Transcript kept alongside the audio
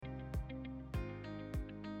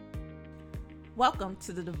Welcome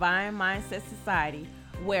to the Divine Mindset Society,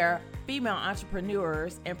 where female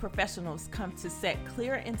entrepreneurs and professionals come to set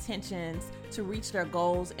clear intentions to reach their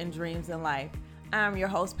goals and dreams in life. I'm your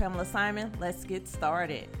host, Pamela Simon. Let's get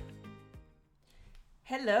started.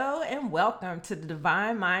 Hello and welcome to the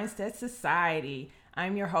Divine Mindset Society.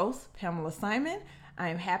 I'm your host, Pamela Simon.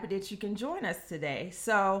 I'm happy that you can join us today.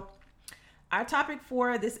 So, our topic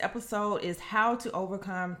for this episode is how to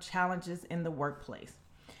overcome challenges in the workplace.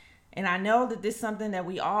 And I know that this is something that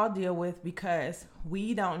we all deal with because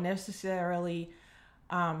we don't necessarily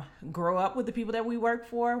grow up with the people that we work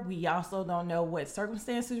for. We also don't know what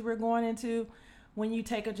circumstances we're going into when you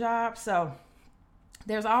take a job. So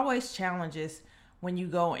there's always challenges when you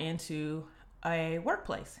go into a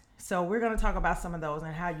workplace. So we're going to talk about some of those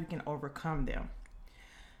and how you can overcome them.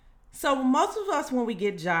 So most of us, when we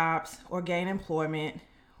get jobs or gain employment,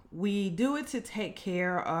 we do it to take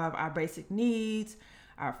care of our basic needs,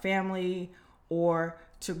 our family, or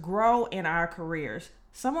to grow in our careers.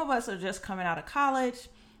 Some of us are just coming out of college.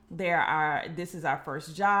 This is our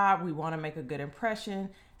first job. We want to make a good impression.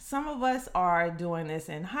 Some of us are doing this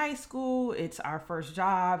in high school. It's our first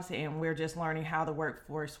jobs and we're just learning how the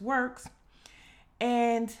workforce works.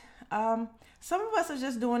 And some of us are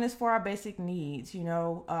just doing this for our basic needs,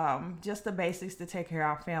 just the basics to take care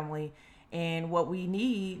of our family and what we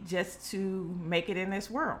need just to make it in this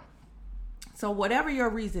world. So whatever your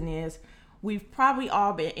reason is, we've probably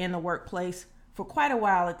all been in the workplace for quite a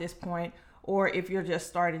while at this point, or if you're just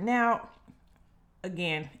starting out,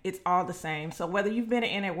 again, it's all the same. So whether you've been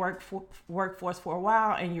in a workforce for a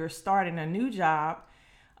while and you're starting a new job,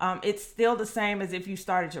 it's still the same as if you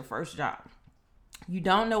started your first job. You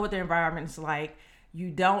don't know what the environment's like.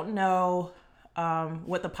 You don't know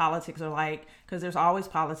what the politics are like, because there's always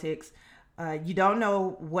politics. You don't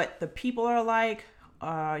know what the people are like.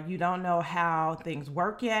 You don't know how things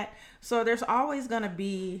work yet. So there's always going to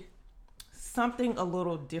be something a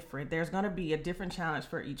little different. There's going to be a different challenge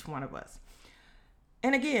for each one of us.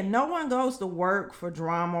 And again, no one goes to work for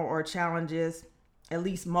drama or challenges. At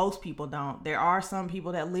least most people don't. There are some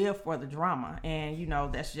people that live for the drama, and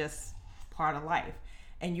that's just part of life.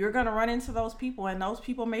 And you're going to run into those people, and those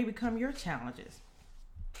people may become your challenges.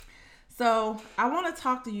 So I want to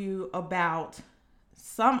talk to you about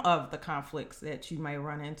some of the conflicts that you may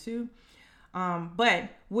run into. But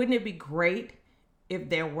wouldn't it be great if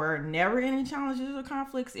there were never any challenges or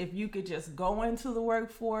conflicts? If you could just go into the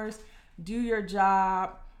workforce, do your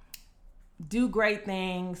job, do great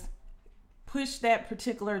things, push that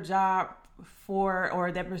particular job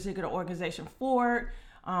or that particular organization forward,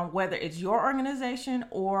 whether it's your organization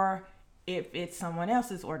or if it's someone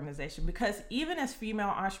else's organization. Because even as female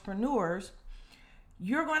entrepreneurs,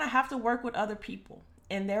 you're going to have to work with other people.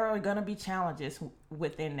 And there are going to be challenges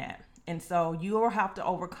within that. And so you will have to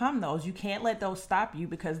overcome those. You can't let those stop you,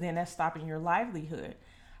 because then that's stopping your livelihood.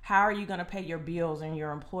 How are you going to pay your bills and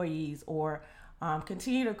your employees, or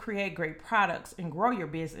continue to create great products and grow your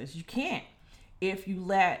business? You can't if you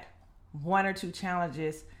let one or two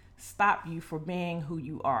challenges stop you from being who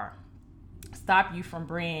you are, stop you from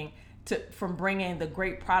bringing the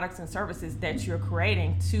great products and services that you're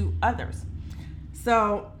creating to others.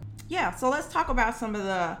 So let's talk about some of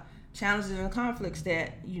the challenges and conflicts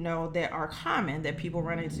that that are common that people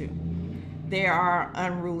run into. There are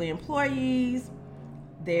unruly employees,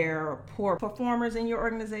 there are poor performers in your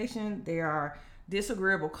organization, there are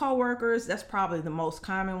disagreeable coworkers. That's probably the most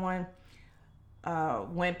common one.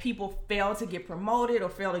 When people fail to get promoted or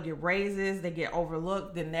fail to get raises, they get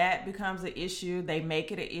overlooked, then that becomes an issue. They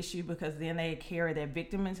make it an issue because then they carry that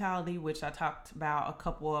victim mentality, which I talked about a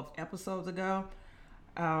couple of episodes ago.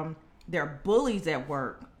 There are bullies at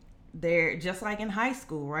work. They're just like in high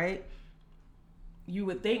school, right? You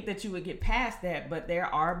would think that you would get past that, but there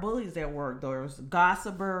are bullies at work. There's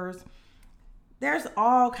gossipers. There's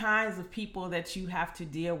all kinds of people that you have to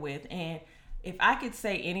deal with. And if I could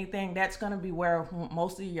say anything, that's going to be where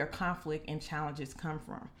most of your conflict and challenges come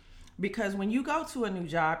from. Because when you go to a new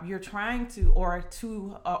job, you're trying to, or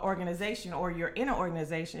to an organization, or you're in an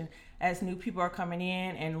organization as new people are coming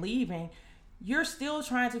in and leaving, you're still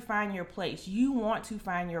trying to find your place. You want to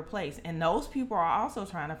find your place. And those people are also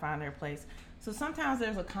trying to find their place. So sometimes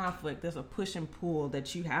there's a conflict. There's a push and pull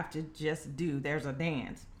that you have to just do. There's a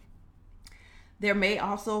dance. There may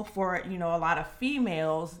also, for a lot of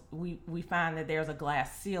females, we find that there's a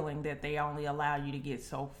glass ceiling that they only allow you to get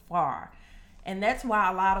so far. And that's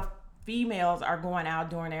why a lot of females are going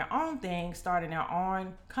out doing their own thing, starting their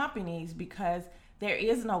own companies, because there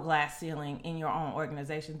is no glass ceiling in your own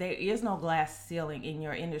organization. There is no glass ceiling in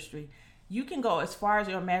your industry. You can go as far as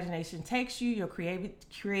your imagination takes you, your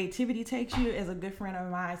creativity takes you, as a good friend of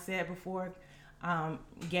mine said before.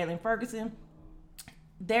 Galen Ferguson,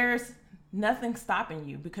 there's nothing stopping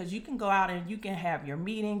you, because you can go out and you can have your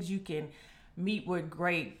meetings. You can meet with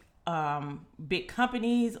great big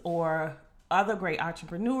companies or other great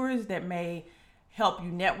entrepreneurs that may help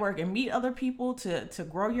you network and meet other people to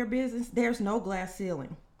grow your business. There's no glass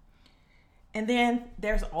ceiling. And then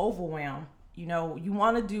there's overwhelm. You know, you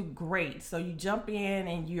want to do great, so you jump in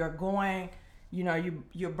and you're going, you know,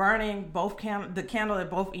 you're burning the candle at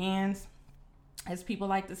both ends, as people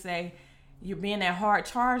like to say. You're being that hard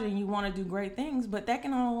charger and you want to do great things, but that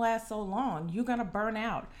can only last so long. You're going to burn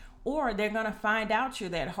out, or they're going to find out you're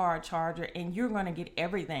that hard charger and you're going to get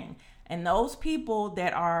everything. And those people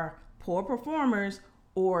that are poor performers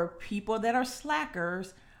or people that are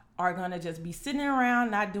slackers are going to just be sitting around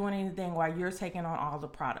not doing anything while you're taking on all the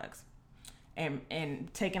products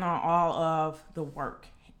and taking on all of the work.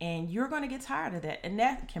 And you're going to get tired of that. And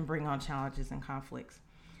that can bring on challenges and conflicts.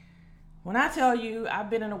 When I tell you,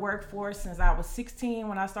 I've been in the workforce since I was 16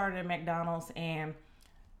 when I started at McDonald's, and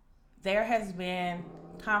there has been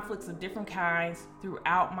conflicts of different kinds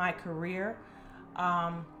throughout my career.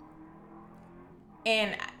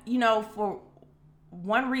 And, you know, for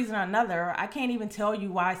one reason or another, I can't even tell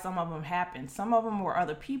you why some of them happened. Some of them were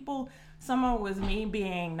other people. Some of it was me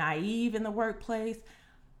being naive in the workplace.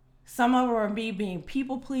 Some of them were me being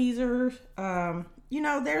people pleasers. You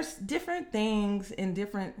know, there's different things and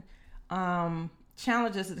different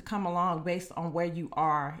challenges that come along based on where you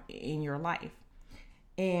are in your life.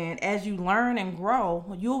 And as you learn and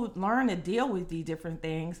grow, you'll learn to deal with these different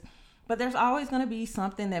things. But there's always going to be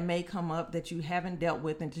something that may come up that you haven't dealt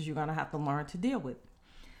with and that you're going to have to learn to deal with.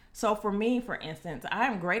 So for me, for instance, I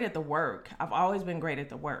am great at the work. I've always been great at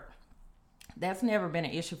the work. That's never been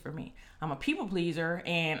an issue for me. I'm a people pleaser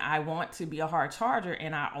and I want to be a hard charger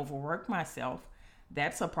and I overwork myself.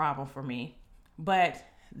 That's a problem for me. But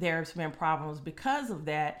there's been problems because of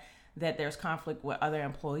that there's conflict with other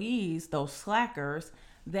employees, those slackers,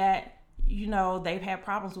 that, you know, they've had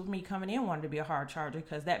problems with me coming in wanting to be a hard charger,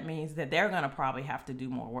 because that means that they're going to probably have to do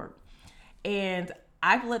more work. And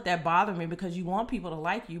I've let that bother me, because you want people to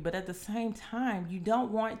like you, but at the same time, you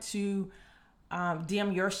don't want to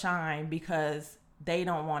dim your shine because they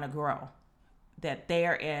don't want to grow, that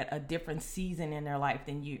they're at a different season in their life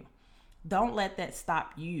than you. Don't let that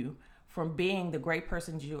stop you from being the great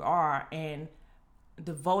person you are and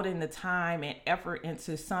devoting the time and effort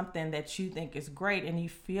into something that you think is great and you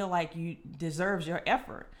feel like you deserves your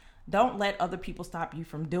effort. Don't let other people stop you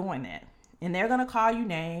from doing that. And they're going to call you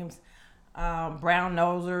names, brown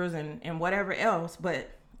nosers and whatever else, but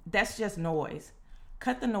that's just noise.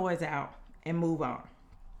 Cut the noise out and move on.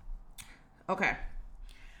 Okay.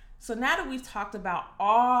 So now that we've talked about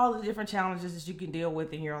all the different challenges that you can deal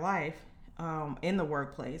with in your life, in the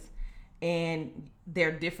workplace, and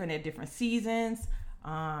they're different at different seasons.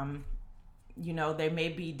 You know, there may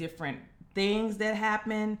be different things that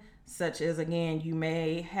happen, such as, again, you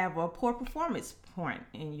may have a poor performance point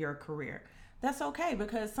in your career. That's okay,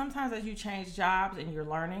 because sometimes as you change jobs and you're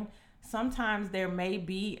learning, sometimes there may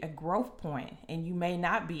be a growth point and you may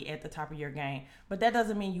not be at the top of your game, but that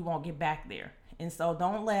doesn't mean you won't get back there. And so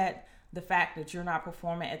don't let the fact that you're not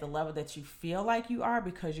performing at the level that you feel like you are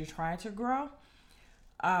because you're trying to grow,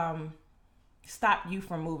 stop you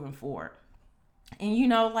from moving forward. And, you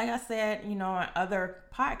know, like I said, you know, on other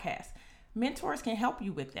podcasts, mentors can help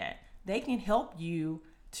you with that. They can help you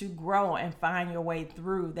to grow and find your way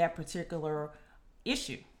through that particular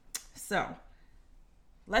issue. So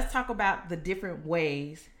let's talk about the different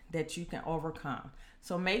ways that you can overcome.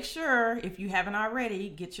 So make sure, if you haven't already,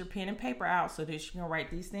 get your pen and paper out so that you can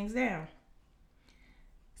write these things down.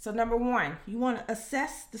 So number one, you want to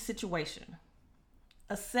assess the situation.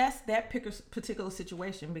 Assess that particular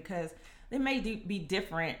situation, because there may be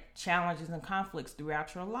different challenges and conflicts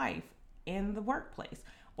throughout your life in the workplace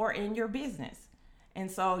or in your business. And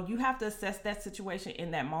so you have to assess that situation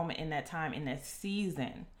in that moment, in that time, in that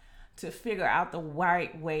season, to figure out the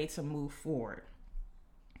right way to move forward.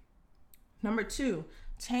 Number two,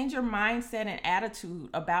 change your mindset and attitude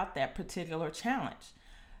about that particular challenge.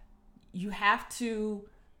 You have to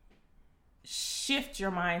shift your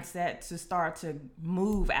mindset to start to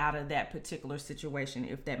move out of that particular situation,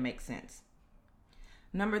 if that makes sense.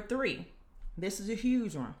 Number three, this is a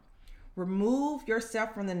huge one. Remove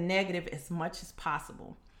yourself from the negative as much as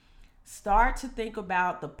possible. Start to think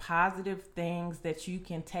about the positive things that you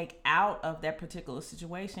can take out of that particular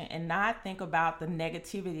situation and not think about the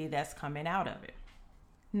negativity that's coming out of it.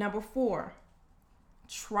 Number four,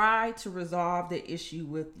 try to resolve the issue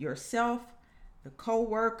with yourself, the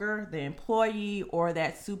coworker, the employee, or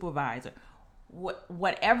that supervisor.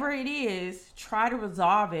 Whatever it is, try to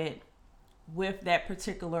resolve it with that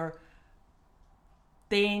particular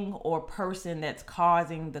thing or person that's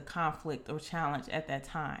causing the conflict or challenge at that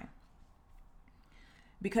time.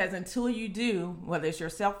 Because until you do, whether it's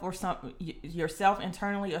yourself or yourself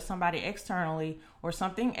internally or somebody externally or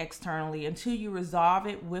something externally, until you resolve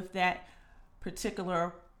it with that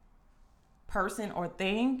particular person or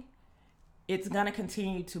thing, it's going to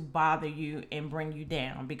continue to bother you and bring you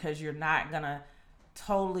down because you're not going to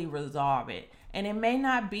totally resolve it. And it may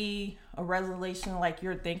not be a resolution like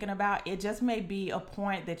you're thinking about. It just may be a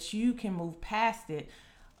point that you can move past it,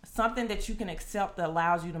 something that you can accept that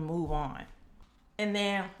allows you to move on. And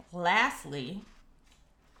then lastly,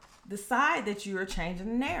 decide that you are changing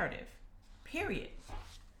the narrative, period.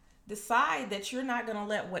 Decide that you're not going to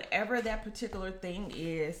let whatever that particular thing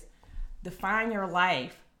is define your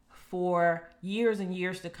life for years and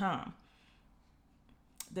years to come.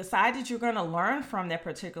 Decide that you're going to learn from that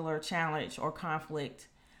particular challenge or conflict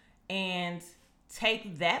and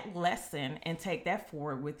take that lesson and take that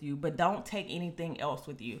forward with you, but don't take anything else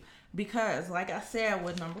with you. Because like I said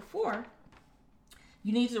with number 4,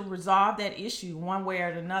 you need to resolve that issue one way or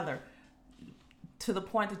another to the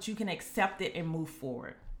point that you can accept it and move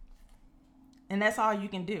forward. And that's all you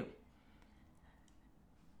can do.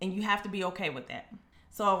 And you have to be okay with that.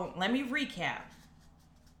 So let me recap.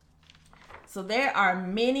 So there are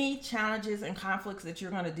many challenges and conflicts that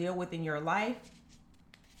you're going to deal with in your life,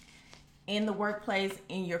 in the workplace,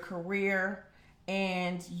 in your career,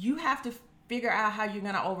 and you have to figure out how you're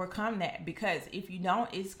going to overcome that, because if you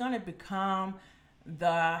don't, it's going to become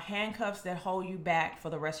the handcuffs that hold you back for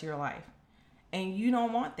the rest of your life. And you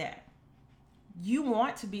don't want that. You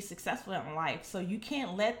want to be successful in life, so you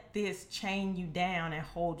can't let this chain you down and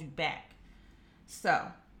hold you back. So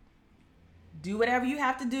do whatever you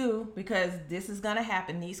have to do, because this is going to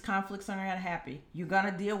happen. These conflicts are going to happen. You're going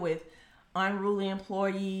to deal with unruly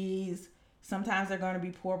employees. Sometimes they're going to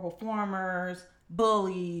be poor performers,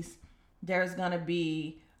 bullies. There's going to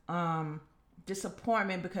be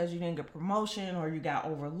disappointment because you didn't get promotion or you got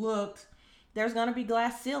overlooked. There's going to be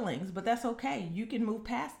glass ceilings, but that's okay. You can move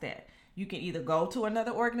past that. You can either go to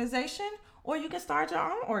another organization or you can start your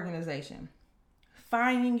own organization.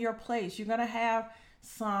 Finding your place. You're going to have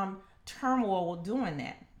some turmoil doing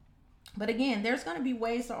that. But again, there's going to be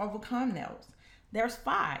ways to overcome those. There's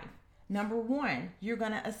 5. Number 1, you're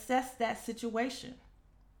going to assess that situation.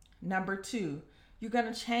 Number 2, you're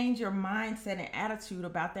going to change your mindset and attitude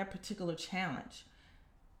about that particular challenge.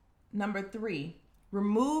 Number 3,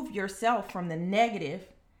 remove yourself from the negative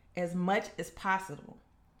as much as possible.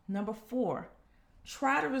 Number 4,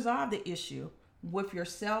 try to resolve the issue with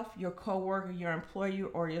yourself, your coworker, your employer,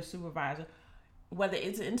 or your supervisor. Whether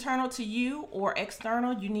it's internal to you or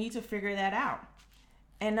external, you need to figure that out.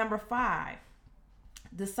 And number 5,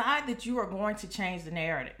 decide that you are going to change the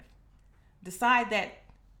narrative. Decide that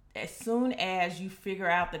as soon as you figure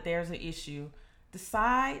out that there's an issue,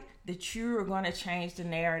 decide that you are going to change the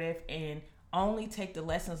narrative and only take the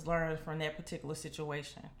lessons learned from that particular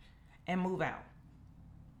situation and move out.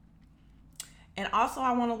 And also,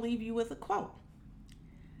 I want to leave you with a quote.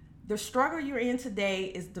 The struggle you're in today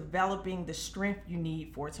is developing the strength you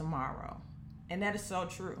need for tomorrow. And that is so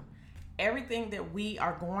true. Everything that we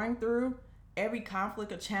are going through, every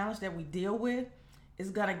conflict or challenge that we deal with is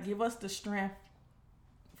going to give us the strength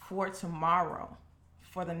for tomorrow,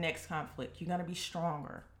 for the next conflict. You're going to be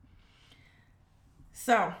stronger.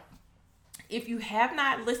 So if you have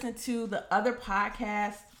not listened to the other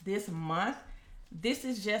podcasts this month, this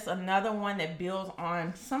is just another one that builds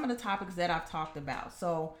on some of the topics that I've talked about.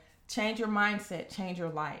 So change your mindset, change your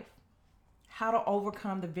life. How to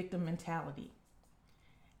overcome the victim mentality.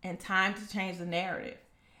 And time to change the narrative.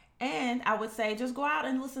 And I would say just go out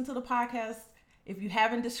and listen to the podcast. If you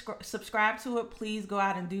haven't subscribed to it, please go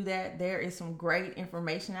out and do that. There is some great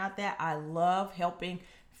information out there. I love helping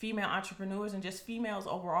female entrepreneurs and just females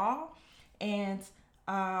overall. And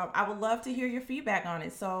I would love to hear your feedback on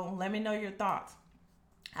it. So let me know your thoughts.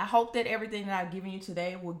 I hope that everything that I've given you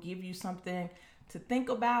today will give you something to think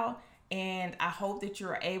about. And I hope that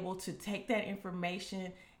you're able to take that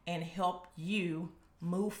information and help you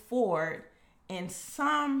move forward in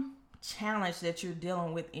some challenge that you're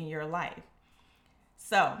dealing with in your life.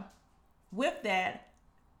 So with that,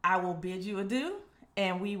 I will bid you adieu,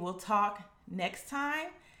 and we will talk next time.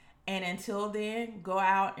 And until then, go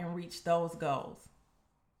out and reach those goals.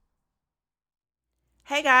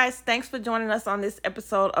 Hey guys, thanks for joining us on this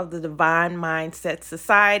episode of the Divine Mindset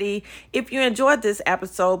Society. If you enjoyed this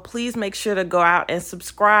episode, please make sure to go out and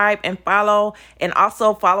subscribe and follow, and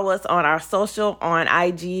also follow us on our social on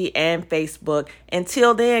IG and Facebook.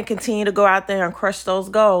 Until then, continue to go out there and crush those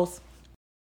goals.